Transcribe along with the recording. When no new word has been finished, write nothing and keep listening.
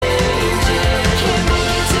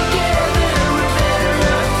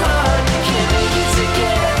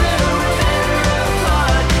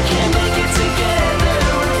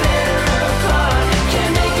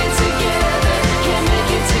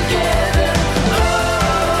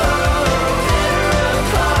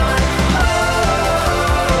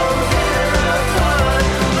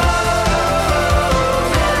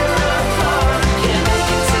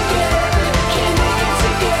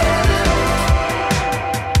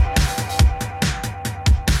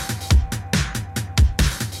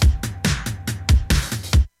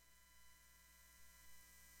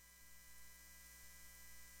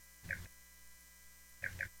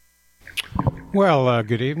Well,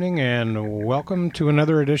 good evening and welcome to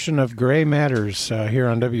another edition of Gray Matters here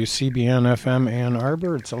on WCBN FM Ann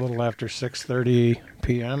Arbor. It's a little after 6:30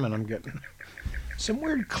 p.m. and I'm getting some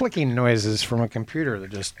weird clicking noises from a computer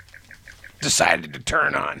that just decided to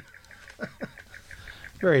turn on.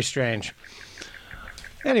 Very strange.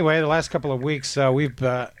 Anyway, the last couple of weeks we've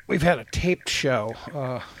had a taped show,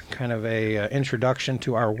 kind of a introduction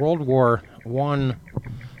to our World War I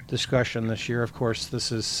discussion this year. Of course,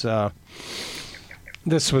 this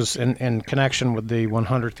was in connection with the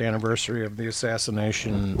 100th anniversary of the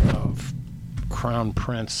assassination of Crown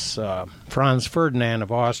Prince Franz Ferdinand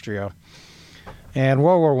of Austria. And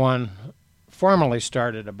World War I formally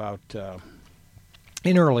started about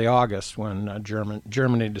in early August when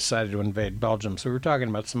Germany decided to invade Belgium. So we're talking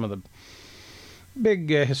about some of the big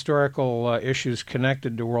historical issues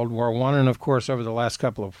connected to World War I. And, of course, over the last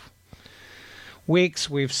couple of weeks,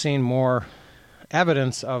 we've seen more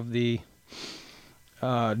evidence of the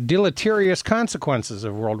deleterious consequences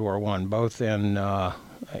of World War I, both in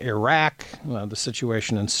Iraq, the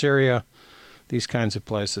situation in Syria, these kinds of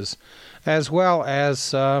places, as well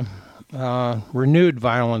as renewed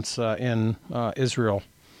violence in Israel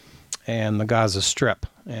and the Gaza Strip.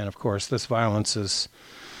 And, of course, this violence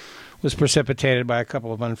was precipitated by a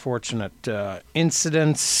couple of unfortunate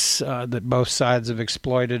incidents that both sides have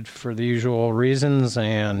exploited for the usual reasons,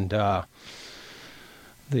 and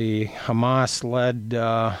the Hamas-led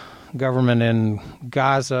government in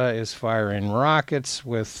Gaza is firing rockets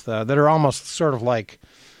that are almost sort of like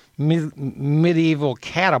medieval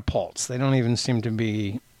catapults. They don't even seem to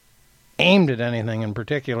be aimed at anything in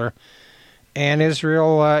particular. And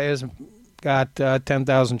Israel has got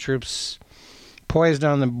 10,000 troops poised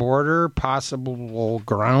on the border. Possible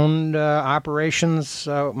ground operations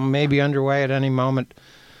may be underway at any moment.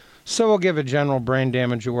 So we'll give a general brain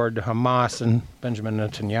damage award to Hamas and Benjamin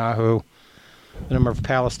Netanyahu. The number of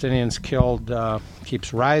Palestinians killed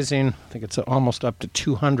keeps rising. I think it's almost up to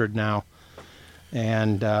 200 now.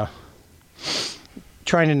 And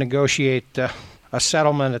trying to negotiate a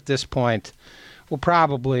settlement at this point will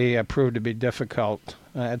probably prove to be difficult.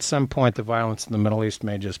 At some point, the violence in the Middle East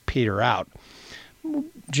may just peter out.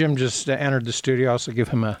 Jim just entered the studio, so give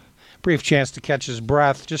him a brief chance to catch his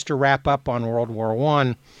breath. Just to wrap up on World War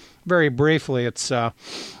I, very briefly, we're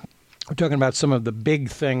talking about some of the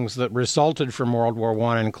big things that resulted from World War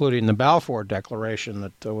I, including the Balfour Declaration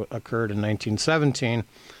that occurred in 1917.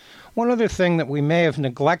 One other thing that we may have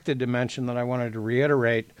neglected to mention that I wanted to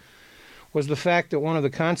reiterate was the fact that one of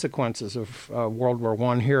the consequences of World War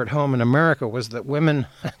I here at home in America was that women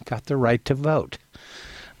got the right to vote.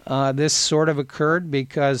 This sort of occurred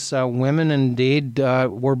because women indeed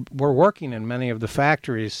were working in many of the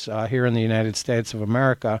factories here in the United States of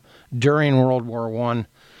America during World War I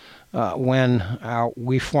when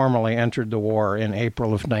we formally entered the war in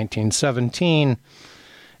April of 1917.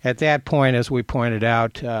 At that point, as we pointed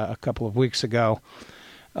out a couple of weeks ago,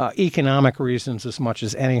 economic reasons as much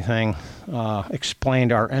as anything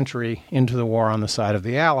explained our entry into the war on the side of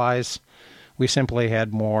the Allies. We simply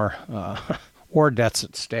had more war debts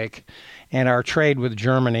at stake, and our trade with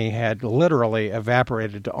Germany had literally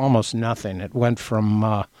evaporated to almost nothing. It went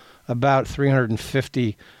from about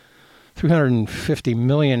 $350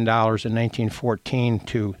 million in 1914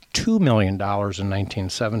 to $2 million in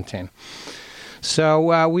 1917.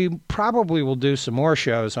 So we probably will do some more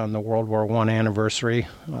shows on the World War I anniversary.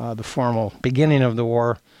 The formal beginning of the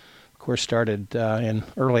war, of course, started in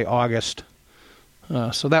early August,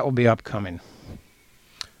 so that will be upcoming.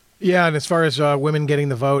 Yeah, and as far as women getting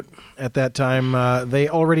the vote at that time, they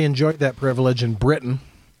already enjoyed that privilege in Britain.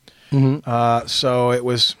 Mm-hmm. So it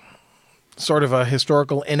was sort of a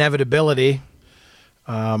historical inevitability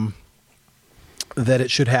that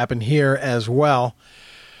it should happen here as well.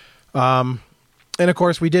 And, of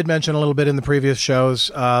course, we did mention a little bit in the previous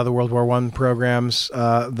shows, the World War I programs,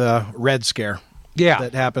 the Red Scare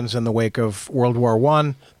that happens in the wake of World War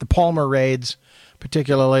I, the Palmer raids,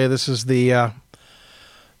 particularly. This is the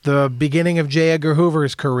beginning of J. Edgar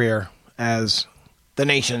Hoover's career as the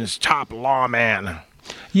nation's top lawman.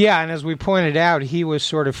 Yeah, and as we pointed out, he was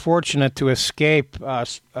sort of fortunate to escape a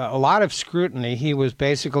lot of scrutiny. He was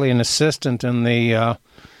basically an assistant in the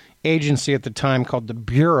agency at the time called the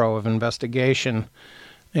Bureau of Investigation,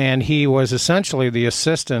 and he was essentially the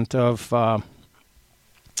assistant of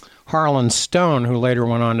Harlan Stone, who later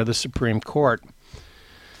went on to the Supreme Court.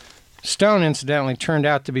 Stone, incidentally, turned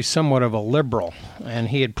out to be somewhat of a liberal, and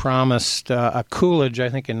he had promised a Coolidge, I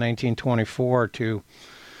think in 1924, to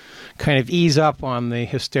kind of ease up on the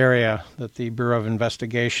hysteria that the Bureau of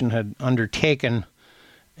Investigation had undertaken.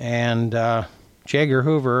 And J. Edgar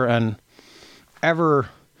Hoover, an ever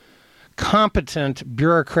competent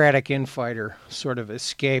bureaucratic infighter, sort of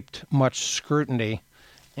escaped much scrutiny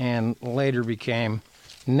and later became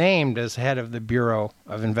named as head of the Bureau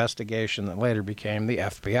of Investigation that later became the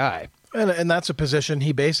FBI. And that's a position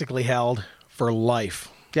he basically held for life.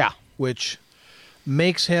 Yeah. Which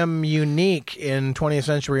makes him unique in 20th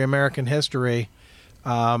century American history.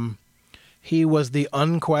 He was the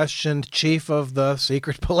unquestioned chief of the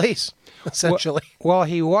secret police, essentially. Well,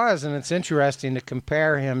 he was, and it's interesting to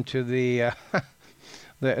compare him to the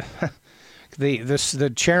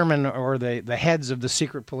chairman or the heads of the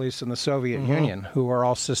secret police in the Soviet Union, who were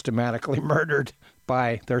all systematically murdered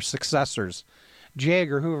by their successors. J.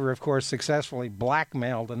 Edgar Hoover, of course, successfully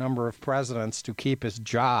blackmailed a number of presidents to keep his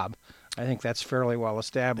job. I think that's fairly well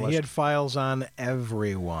established. He had files on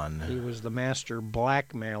everyone. He was the master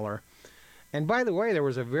blackmailer. And by the way, there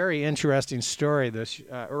was a very interesting story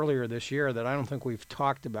earlier this year that I don't think we've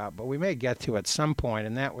talked about, but we may get to at some point,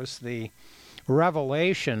 and that was the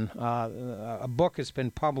revelation. A book has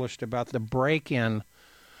been published about the break-in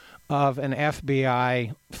of an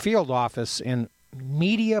FBI field office in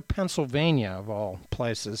Media, Pennsylvania, of all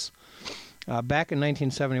places. Back in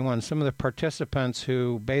 1971, some of the participants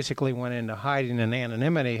who basically went into hiding and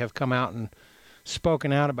anonymity have come out and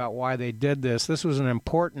spoken out about why they did this. This was an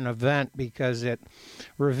important event because it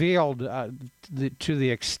revealed to the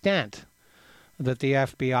extent that the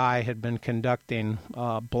FBI had been conducting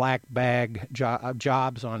black bag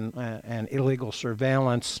jobs on and illegal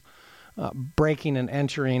surveillance, breaking and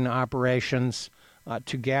entering operations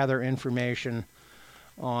to gather information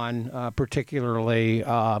on particularly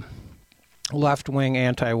left-wing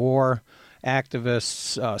anti-war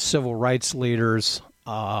activists, civil rights leaders,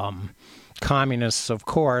 communists, of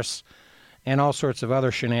course, and all sorts of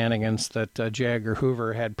other shenanigans that J. Edgar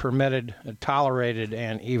Hoover had permitted, tolerated,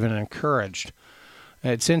 and even encouraged.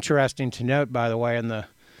 It's interesting to note, by the way, in the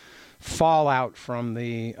fallout from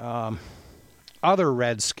the other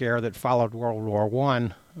Red Scare that followed World War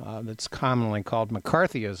I, that's commonly called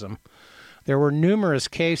McCarthyism, there were numerous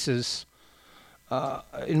cases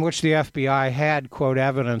in which the FBI had, quote,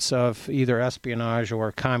 evidence of either espionage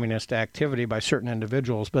or communist activity by certain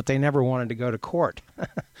individuals, but they never wanted to go to court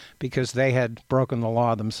because they had broken the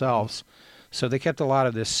law themselves. So they kept a lot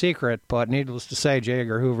of this secret, but needless to say, J.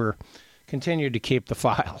 Edgar Hoover continued to keep the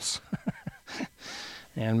files.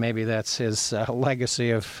 And maybe that's his legacy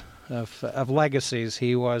of legacies.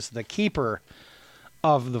 He was the keeper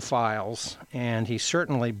of the files, and he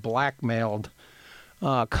certainly blackmailed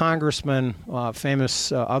congressmen,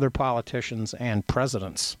 famous other politicians, and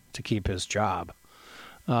presidents to keep his job.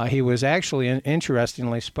 He was actually,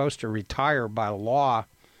 interestingly, supposed to retire by law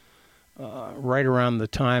right around the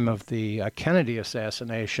time of the Kennedy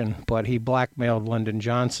assassination, but he blackmailed Lyndon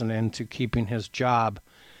Johnson into keeping his job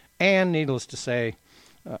and, needless to say,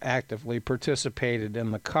 actively participated in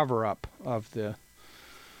the cover-up of the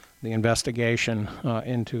investigation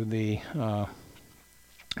into the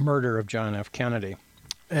murder of John F. Kennedy.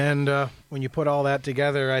 And when you put all that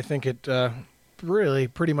together, I think it really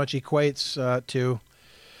pretty much equates to,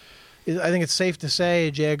 I think it's safe to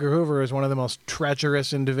say J. Edgar Hoover is one of the most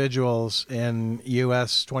treacherous individuals in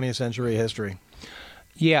U.S. 20th century history.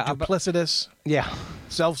 Yeah. Duplicitous. Yeah.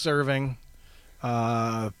 Self-serving.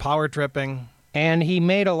 Power-tripping. And he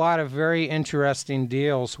made a lot of very interesting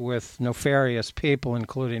deals with nefarious people,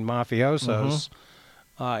 including mafiosos.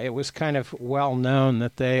 It was kind of well known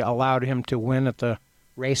that they allowed him to win at the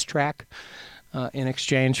racetrack in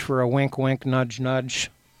exchange for a wink, wink, nudge, nudge.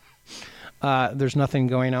 There's nothing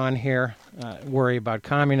going on here. Worry about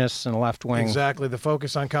communists and left wing. Exactly. The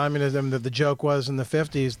focus on communism, the joke was in the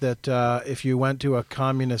 50s that if you went to a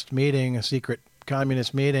communist meeting, a secret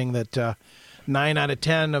communist meeting, that 9 out of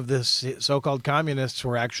 10 of the so-called communists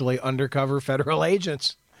were actually undercover federal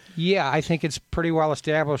agents. Yeah, I think it's pretty well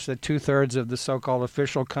established that 2/3 of the so-called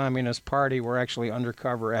official Communist Party were actually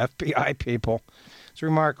undercover FBI people. It's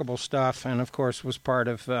remarkable stuff, and of course was part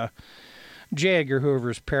of J. Edgar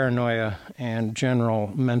Hoover's paranoia and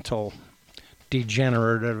general mental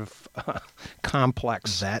degenerative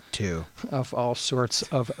complex. That too. Of all sorts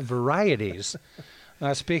of varieties.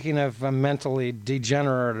 Speaking of mentally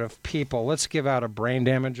degenerative people, let's give out a brain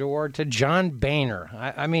damage award to John Boehner.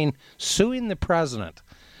 I mean, suing the president.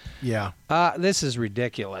 Yeah. This is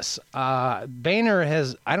ridiculous. Boehner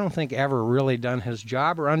has, I don't think, ever really done his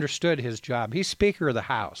job or understood his job. He's Speaker of the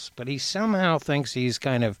House, but he somehow thinks he's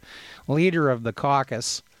kind of leader of the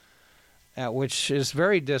caucus, which is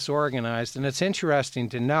very disorganized. And it's interesting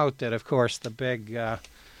to note that, of course, the big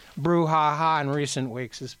brouhaha in recent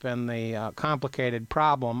weeks has been the complicated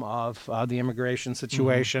problem of the immigration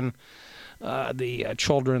situation. The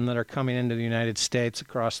children that are coming into the United States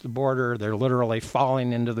across the border, they're literally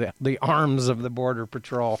falling into the arms of the Border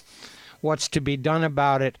Patrol. What's to be done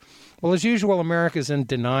about it? Well, as usual, America's in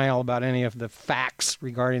denial about any of the facts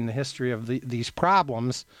regarding the history of these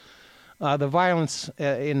problems. The violence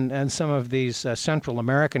in some of these Central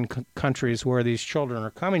American countries where these children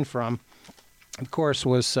are coming from, of course,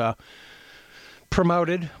 was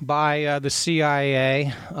promoted by the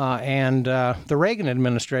CIA and the Reagan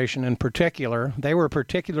administration in particular. They were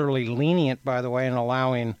particularly lenient, by the way, in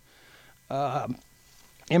allowing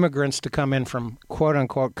immigrants to come in from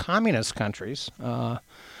quote-unquote communist countries.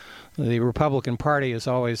 The Republican Party has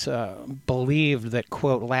always believed that,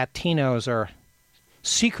 quote, Latinos are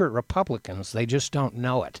secret Republicans. They just don't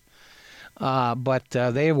know it. But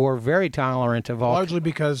they were very tolerant of all... Largely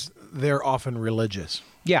because they're often religious.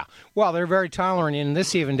 Yeah. Well, they're very tolerant, and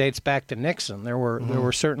this even dates back to Nixon. There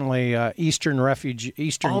were certainly Eastern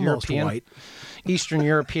European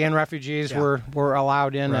refugees were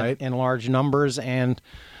allowed in in large numbers, and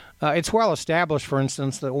it's well established, for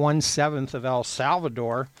instance, that 1/7 of El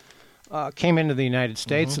Salvador came into the United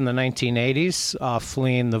States in the 1980s,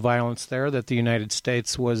 fleeing the violence there, that the United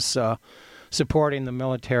States was supporting the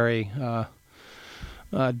military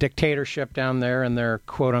dictatorship down there in their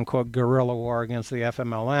quote-unquote guerrilla war against the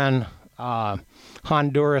FMLN.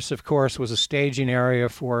 Honduras, of course, was a staging area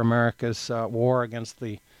for America's war against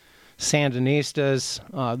the Sandinistas.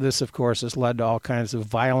 This, of course, has led to all kinds of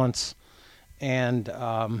violence and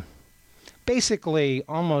basically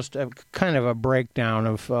almost a kind of a breakdown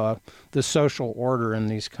of the social order in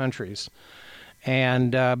these countries.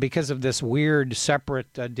 And because of this weird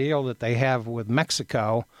separate deal that they have with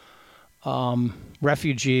Mexico,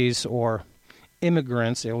 refugees or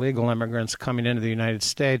immigrants, illegal immigrants coming into the United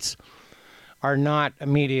States, are not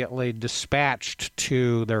immediately dispatched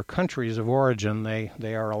to their countries of origin.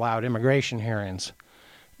 They are allowed immigration hearings.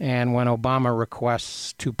 And when Obama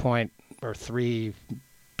requests $2.3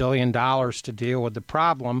 billion to deal with the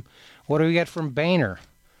problem, what do we get from Boehner?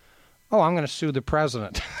 Oh, I'm going to sue the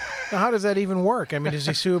president. Now, how does that even work? I mean, does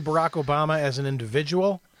he sue Barack Obama as an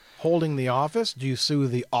individual holding the office? Do you sue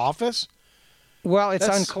the office? Well, it's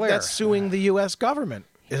unclear. That's suing the U.S. government,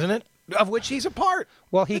 isn't it? Of which he's a part.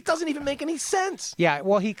 Well, it doesn't even make any sense. Yeah,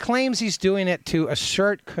 well, he claims he's doing it to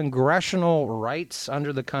assert congressional rights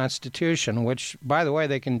under the Constitution, which, by the way,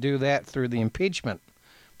 they can do that through the impeachment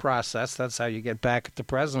process. That's how you get back at the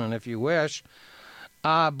president if you wish.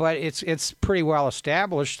 But it's pretty well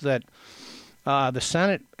established that the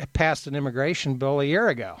Senate passed an immigration bill a year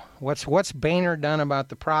ago. What's Boehner done about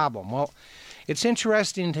the problem? Well, it's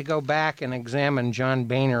interesting to go back and examine John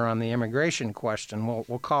Boehner on the immigration question.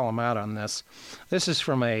 We'll call him out on this. This is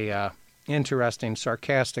from a interesting,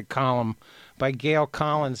 sarcastic column by Gail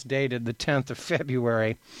Collins dated the 10th of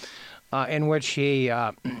February, in which he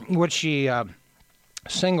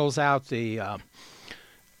singles out the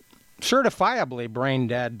certifiably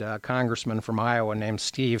brain-dead congressman from Iowa named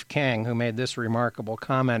Steve King, who made this remarkable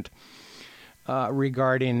comment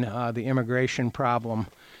regarding the immigration problem.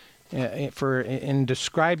 In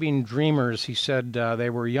describing Dreamers, he said they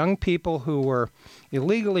were young people who were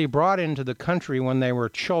illegally brought into the country when they were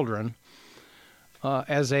children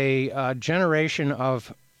as a generation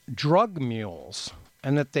of drug mules,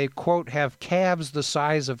 and that they, quote, have calves the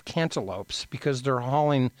size of cantaloupes because they're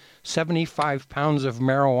hauling 75 pounds of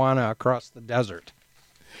marijuana across the desert.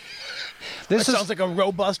 This sounds like a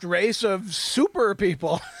robust race of super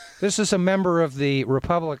people. This is a member of the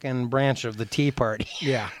Republican branch of the Tea Party.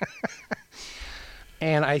 Yeah.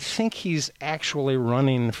 And I think he's actually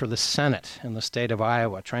running for the Senate in the state of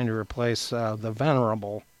Iowa, trying to replace the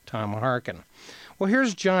venerable Tom Harkin. Well,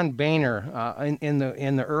 here's John Boehner in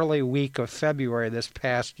the early week of February this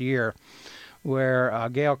past year, where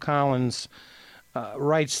Gail Collins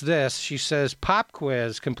writes this. She says, "Pop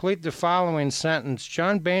quiz, complete the following sentence.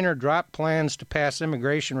 John Boehner dropped plans to pass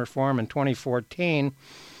immigration reform in 2014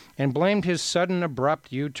 and blamed his sudden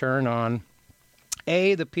abrupt U-turn on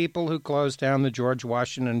A, the people who closed down the George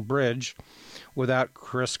Washington Bridge without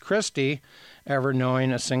Chris Christie ever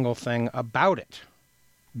knowing a single thing about it.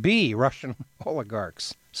 B, Russian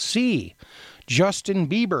oligarchs. C, Justin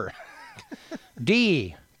Bieber.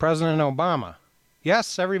 D, President Obama."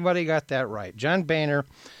 Yes, everybody got that right. John Boehner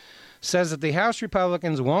says that the House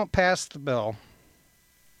Republicans won't pass the bill,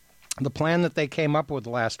 the plan that they came up with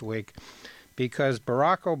last week, because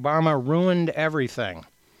Barack Obama ruined everything.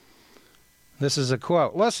 This is a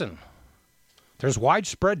quote. "Listen, there's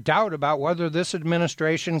widespread doubt about whether this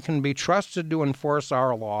administration can be trusted to enforce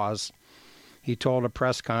our laws. he told a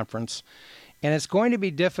press conference. And it's going to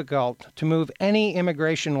be difficult to move any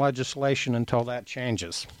immigration legislation until that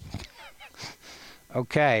changes.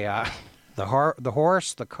 Okay, the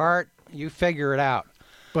horse, the cart, you figure it out.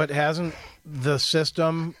 But hasn't the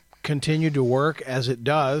system continued to work as it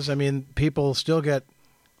does? I mean, people still get,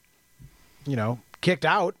 kicked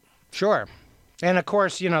out. Sure. And, of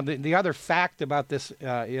course, the other fact about this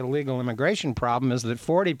illegal immigration problem is that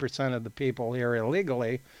 40% of the people here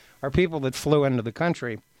illegally are people that flew into the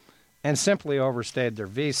country and simply overstayed their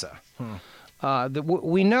visa.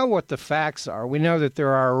 We know what the facts are. We know that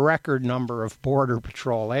there are a record number of Border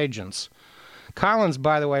Patrol agents. Collins,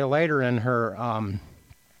 by the way, later in her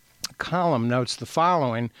column notes the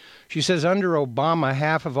following. She says, under Obama,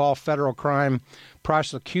 half of all federal crime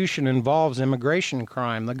prosecution involves immigration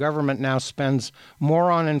crime. The government now spends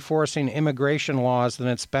more on enforcing immigration laws than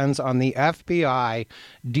it spends on the FBI,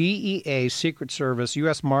 DEA, Secret Service,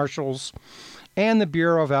 U.S. Marshals, and the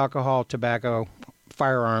Bureau of Alcohol, Tobacco,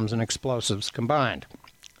 Firearms, and Explosives combined.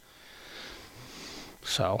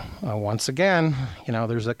 So, once again,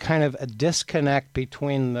 there's a kind of a disconnect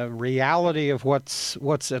between the reality of what's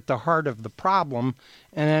at the heart of the problem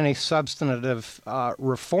and any substantive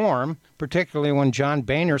reform, particularly when John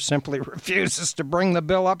Boehner simply refuses to bring the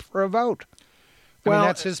bill up for a vote. I mean,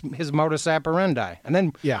 that's his modus operandi. And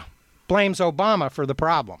then blames Obama for the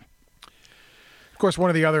problem. Of course, one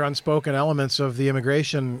of the other unspoken elements of the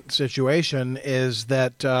immigration situation is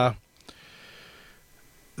that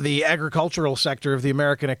the agricultural sector of the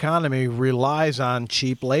American economy relies on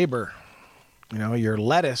cheap labor. Your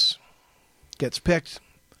lettuce gets picked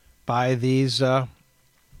by these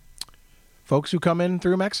folks who come in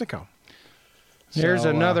through Mexico. There's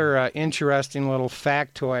another interesting little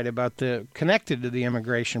factoid connected to the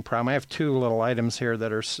immigration problem. I have two little items here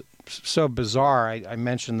that are so bizarre. I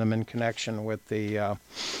mentioned them in connection with the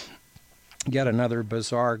yet another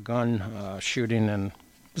bizarre gun shooting in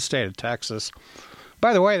the state of Texas.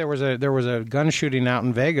 By the way, there was a gun shooting out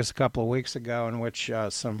in Vegas a couple of weeks ago in which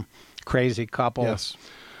some crazy couple,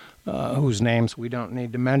 whose names we don't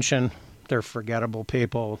need to mention, they're forgettable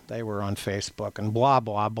people. They were on Facebook and blah,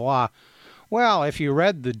 blah, blah. Well, if you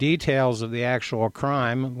read the details of the actual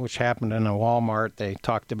crime, which happened in a Walmart, they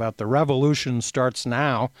talked about the revolution starts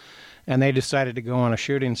now, and they decided to go on a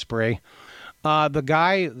shooting spree. The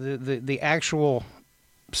guy, the actual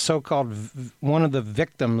so-called one of the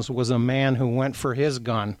victims was a man who went for his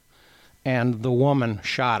gun, and the woman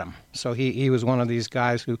shot him. So he was one of these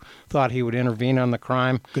guys who thought he would intervene on the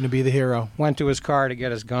crime. Going to be the hero. Went to his car to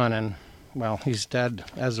get his gun, and, well, he's dead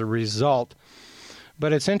as a result.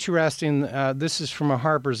 But it's interesting. This is from a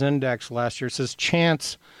Harper's Index last year. It says,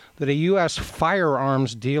 chance that a U.S.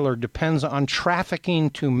 firearms dealer depends on trafficking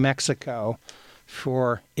to Mexico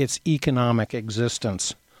for its economic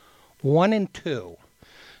existence. 1 in 2.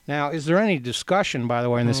 Now, is there any discussion, by the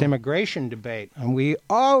way, in this immigration debate? And we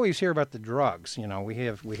always hear about the drugs. We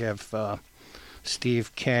have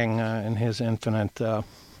Steve King and his infinite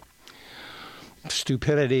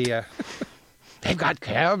stupidity. They've got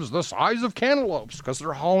cabs the size of cantaloupes because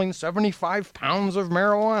they're hauling 75 pounds of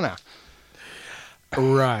marijuana.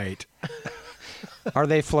 Right. Are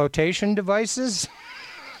they flotation devices?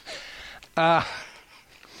 No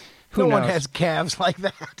one has calves like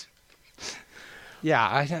that.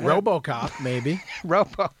 Yeah. RoboCop, maybe.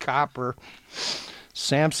 RoboCop or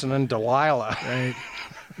Samson and Delilah. Right.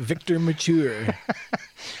 Victor Mature.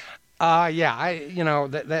 That's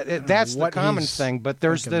the common thing. But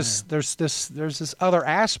there's this other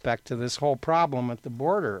aspect to this whole problem at the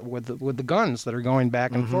border with the guns that are going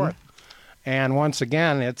back and forth. And once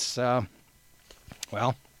again, it's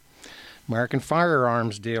American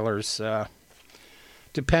firearms dealers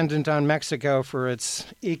dependent on Mexico for its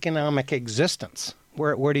economic existence.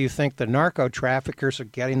 Where do you think the narco traffickers are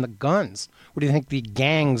getting the guns? Where do you think the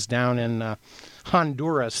gangs down in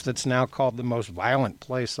Honduras, that's now called the most violent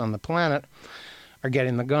place on the planet, are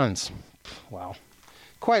getting the guns? Well,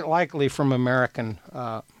 quite likely from American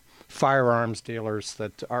firearms dealers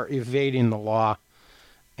that are evading the law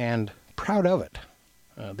and proud of it.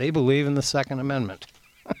 They believe in the Second Amendment.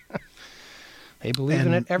 They believe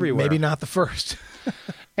in it everywhere. Maybe not the first.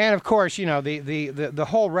 And, of course, the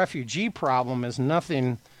whole refugee problem is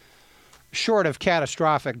nothing short of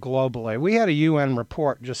catastrophic globally. We had a UN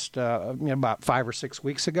report just about 5 or 6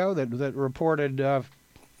 weeks ago that reported,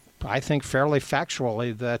 I think fairly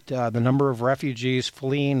factually, that the number of refugees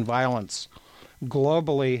fleeing violence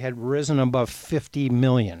globally had risen above 50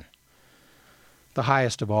 million, the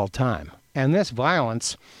highest of all time. And this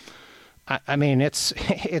violence, I mean, it's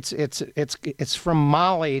from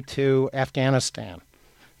Mali to Afghanistan,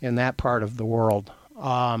 in that part of the world.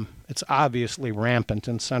 It's obviously rampant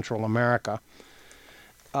in Central America.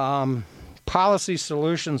 Policy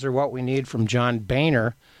solutions are what we need from John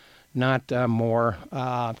Boehner, not more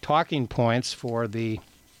talking points for the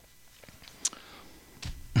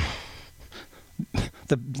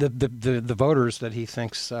voters that he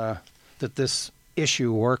thinks that this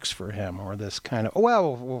issue works for him, or this kind of,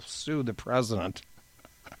 we'll sue the president.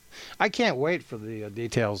 I can't wait for the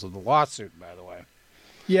details of the lawsuit, by the way.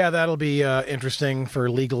 Yeah, that'll be interesting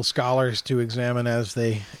for legal scholars to examine as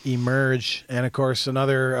they emerge. And, of course,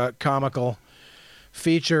 another comical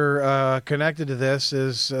feature connected to this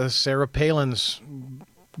is Sarah Palin's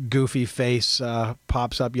goofy face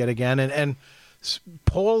pops up yet again. And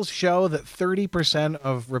polls show that 30%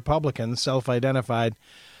 of Republicans, self-identified,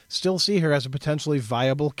 still see her as a potentially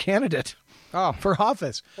viable candidate for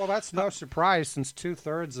office. Well, that's no surprise, since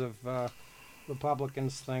 2/3 of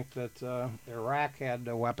Republicans think that Iraq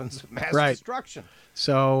had weapons of mass destruction.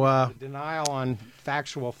 So the denial on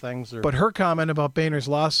factual things. But her comment about Boehner's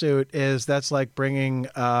lawsuit is that's like bringing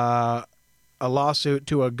a lawsuit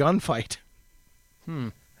to a gunfight.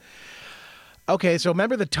 Okay, so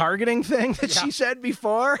remember the targeting thing that she said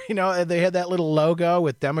before? You know, they had that little logo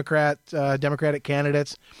with Democratic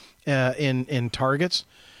candidates in targets.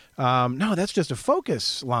 No, that's just a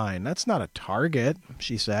focus line. That's not a target,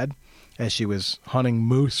 she said, as she was hunting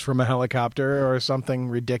moose from a helicopter or something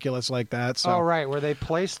ridiculous like that. So. Oh, right, where they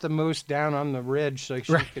placed the moose down on the ridge so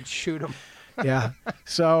she could shoot them. Yeah.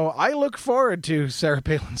 So I look forward to Sarah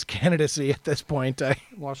Palin's candidacy at this point.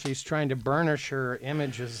 While she's trying to burnish her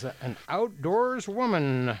image as an outdoors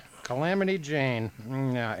woman, Calamity Jane,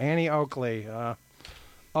 Annie Oakley.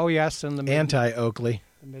 Oh, yes, and the anti-Oakley.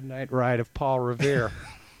 The Midnight Ride of Paul Revere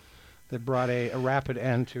that brought a rapid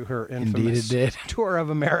end to her infamous tour of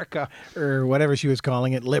America. Or whatever she was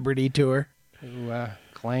calling it, Liberty Tour. Who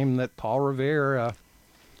claimed that Paul Revere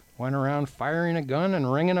went around firing a gun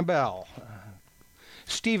and ringing a bell.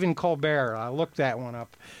 Stephen Colbert, I looked that one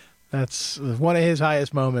up. That's one of his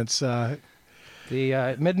highest moments. The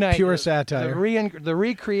midnight pure satire. The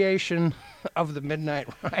recreation of the Midnight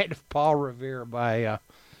Ride of Paul Revere by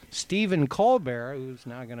Stephen Colbert, who's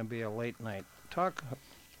now going to be a late night talk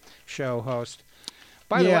show host.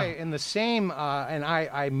 By the way, in the same, and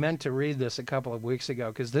I meant to read this a couple of weeks ago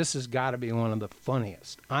because this has got to be one of the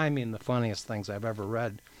funniest. I mean, the funniest things I've ever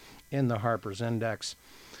read in the Harper's Index.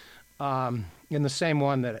 In the same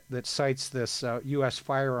one that cites this U.S.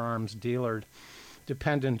 firearms dealer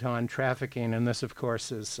dependent on trafficking, and this, of course,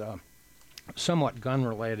 is somewhat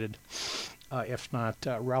gun-related, if not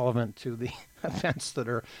relevant to the events that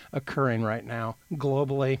are occurring right now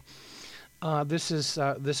globally. This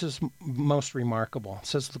is most remarkable. It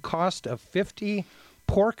says the cost of 50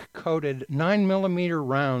 pork-coated 9mm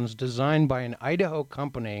rounds designed by an Idaho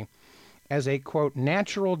company as a, quote,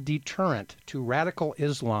 natural deterrent to radical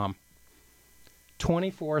Islam,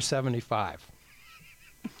 $24.75.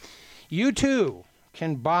 You too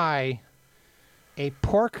can buy a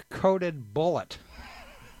pork-coated bullet,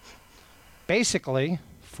 basically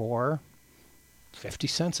for 50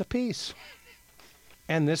 cents a piece.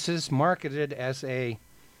 And this is marketed as a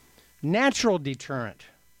natural deterrent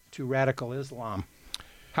to radical Islam.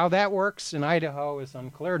 How that works in Idaho is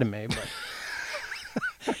unclear to me, but...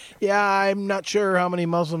 Yeah, I'm not sure how many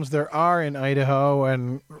Muslims there are in Idaho,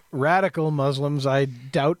 and radical Muslims, I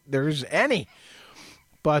doubt there's any.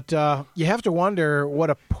 But you have to wonder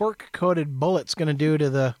what a pork-coated bullet's going to do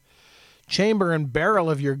to the chamber and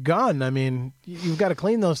barrel of your gun. I mean, you've got to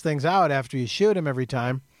clean those things out after you shoot them every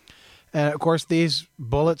time. And, of course, these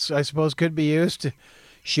bullets, I suppose, could be used to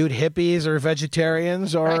shoot hippies or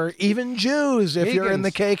vegetarians or even Jews if you're in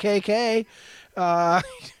the KKK.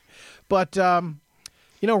 But...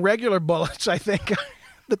 you know, regular bullets, I think,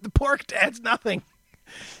 that the pork adds nothing.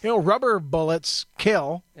 You know, rubber bullets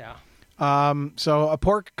kill. Yeah. So a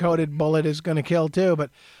pork-coated bullet is going to kill, too.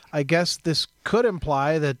 But I guess this could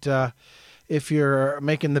imply that if you're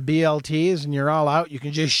making the BLTs and you're all out, you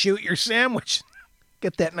can just shoot your sandwich.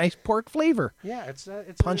 Get that nice pork flavor. Yeah, it's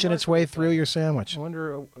punching its way through your sandwich. I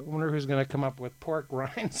wonder who's going to come up with pork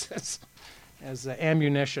rinds as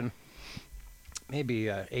ammunition. Maybe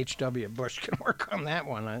H.W. Bush can work on that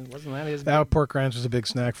one. Wasn't that his? That pork rinds was a big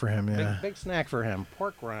snack for him. Yeah, big snack for him.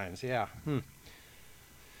 Pork rinds. Yeah.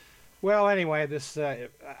 Well, anyway, this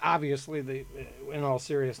obviously, in all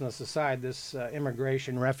seriousness aside, this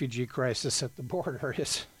immigration refugee crisis at the border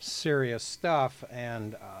is serious stuff,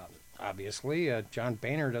 and obviously, John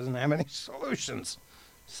Boehner doesn't have any solutions.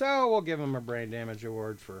 So we'll give him a brain damage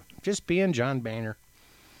award for just being John Boehner.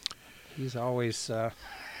 He's always.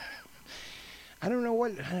 I don't know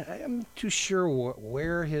what. I'm too sure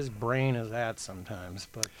where his brain is at sometimes.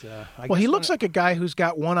 But well, he looks like a guy who's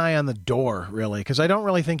got one eye on the door, really, because I don't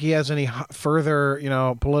really think he has any further,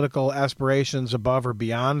 political aspirations above or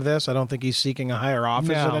beyond this. I don't think he's seeking a higher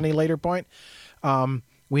office at any later point.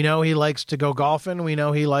 We know he likes to go golfing. We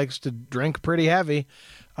know he likes to drink pretty heavy.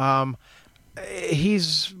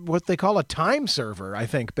 He's what they call a time server, I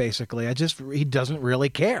think, basically. He doesn't really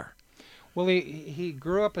care. Well, he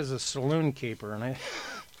grew up as a saloon keeper, and I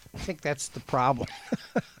think that's the problem.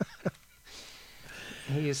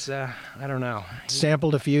 He's, I don't know.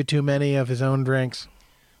 Sampled a few too many of his own drinks.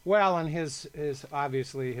 Well, and his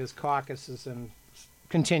obviously his caucus is in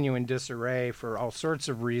continuing disarray for all sorts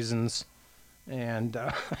of reasons, and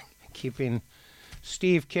keeping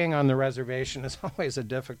Steve King on the reservation is always a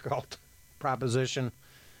difficult proposition.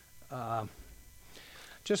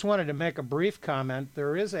 Just wanted to make a brief comment.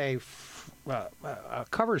 There is a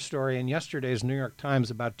cover story in yesterday's New York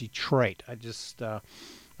Times about Detroit. I'm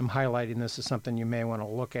highlighting this as something you may want to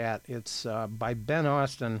look at. It's by Ben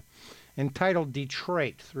Austin, entitled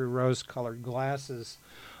Detroit Through Rose-Colored Glasses,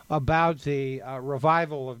 about the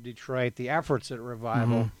revival of Detroit, the efforts at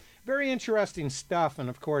revival. Mm-hmm. Very interesting stuff. And,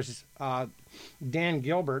 of course, Dan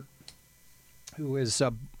Gilbert, who is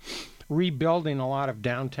rebuilding a lot of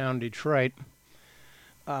downtown Detroit,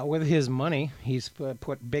 with his money, he's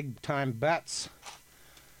put big-time bets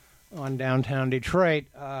on downtown Detroit.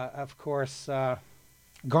 Of course,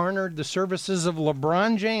 garnered the services of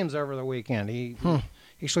LeBron James over the weekend. He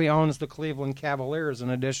actually owns the Cleveland Cavaliers in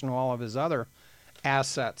addition to all of his other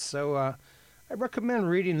assets. So I recommend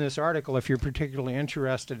reading this article if you're particularly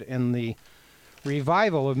interested in the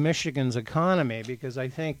revival of Michigan's economy, because I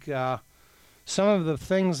think some of the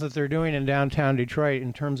things that they're doing in downtown Detroit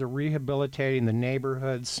in terms of rehabilitating the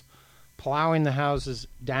neighborhoods, plowing the houses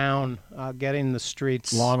down, getting the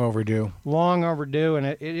streets... Long overdue. And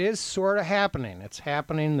it is sort of happening. It's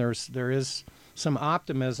happening. There is some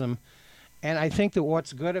optimism. And I think that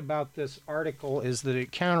what's good about this article is that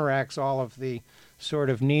it counteracts all of the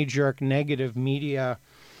sort of knee-jerk negative media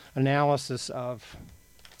analysis of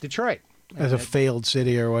Detroit. As a failed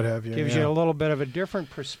city or what have you. Gives you a little bit of a different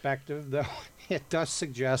perspective, though it does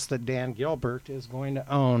suggest that Dan Gilbert is going to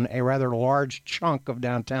own a rather large chunk of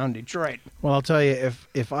downtown Detroit. Well, I'll tell you,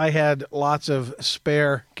 if I had lots of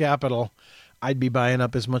spare capital, I'd be buying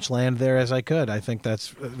up as much land there as I could. I think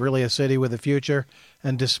that's really a city with a future.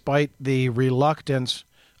 And despite the reluctance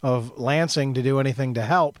of Lansing to do anything to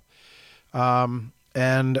help, and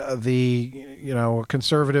the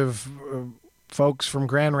conservative folks from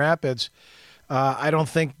Grand Rapids, I don't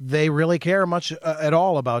think they really care much at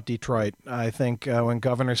all about Detroit. I think when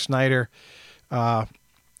Governor Snyder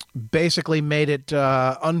basically made it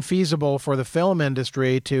unfeasible for the film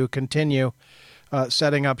industry to continue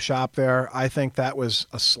setting up shop there, I think that was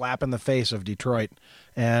a slap in the face of Detroit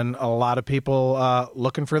and a lot of people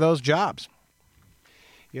looking for those jobs.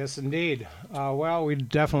 Yes, indeed. Well, we'd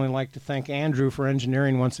definitely like to thank Andrew for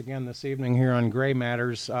engineering once again this evening here on Gray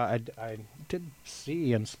Matters. I did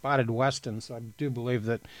see and spotted Weston, so I do believe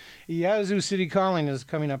that Yazoo City Calling is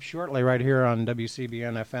coming up shortly right here on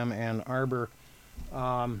WCBN FM Ann Arbor.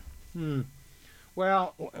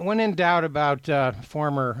 Well, when in doubt about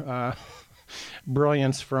former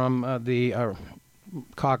brilliance from the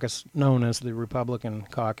caucus known as the Republican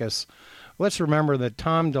caucus, let's remember that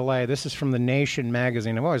Tom DeLay, this is from The Nation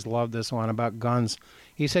magazine. I've always loved this one about guns.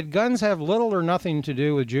 He said, guns have little or nothing to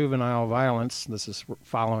do with juvenile violence. This is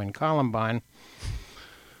following Columbine.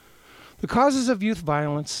 The causes of youth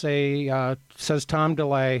violence, says Tom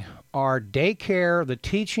DeLay, are daycare, the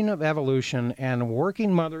teaching of evolution, and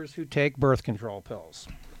working mothers who take birth control pills.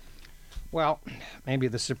 Well, maybe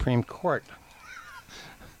the Supreme Court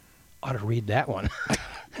ought to read that one.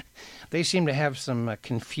 They seem to have some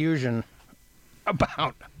confusion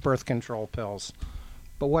about birth control pills.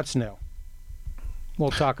 But what's new? We'll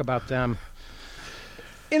talk about them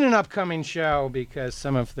in an upcoming show because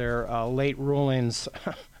some of their late rulings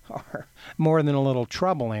are more than a little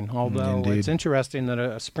troubling. Although Indeed. It's interesting that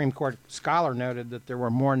a Supreme Court scholar noted that there were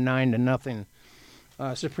more 9-0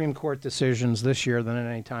 Supreme Court decisions this year than at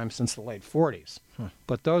any time since the late 40s.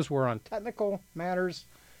 But those were on technical matters,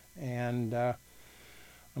 and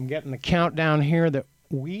I'm getting the countdown here that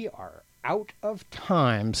we are out of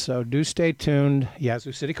time, so do stay tuned.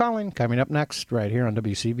 Yazoo City Calling coming up next right here on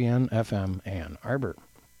WCBN FM Ann Arbor.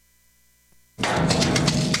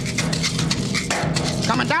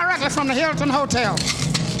 Coming directly from the Hilton Hotel,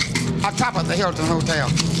 on top of the Hilton Hotel.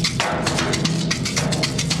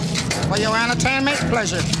 For your entertainment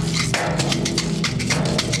pleasure.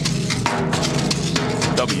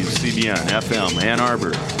 WCBN FM Ann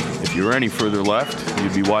Arbor. If If you were any further left,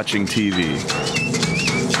 you'd be watching TV.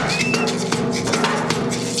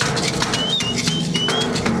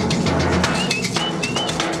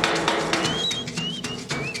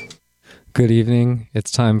 Good evening.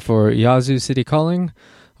 It's time for Yazoo City Calling,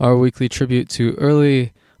 our weekly tribute to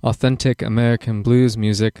early, authentic American blues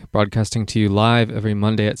music, broadcasting to you live every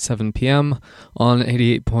Monday at 7 p.m. on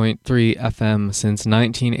 88.3 FM since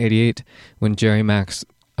 1988, when Jerry Max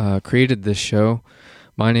created this show.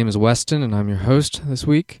 My name is Weston, and I'm your host this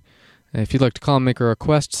week. If you'd like to call and make a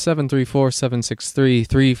request,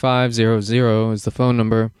 734-763-3500 is the phone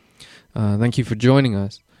number. Thank you for joining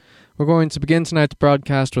us. We're going to begin tonight's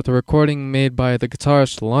broadcast with a recording made by the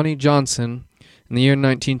guitarist Lonnie Johnson in the year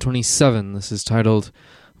 1927. This is titled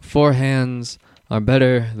 4 Hands Are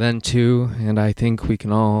Better Than 2, and I think we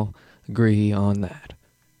can all agree on that.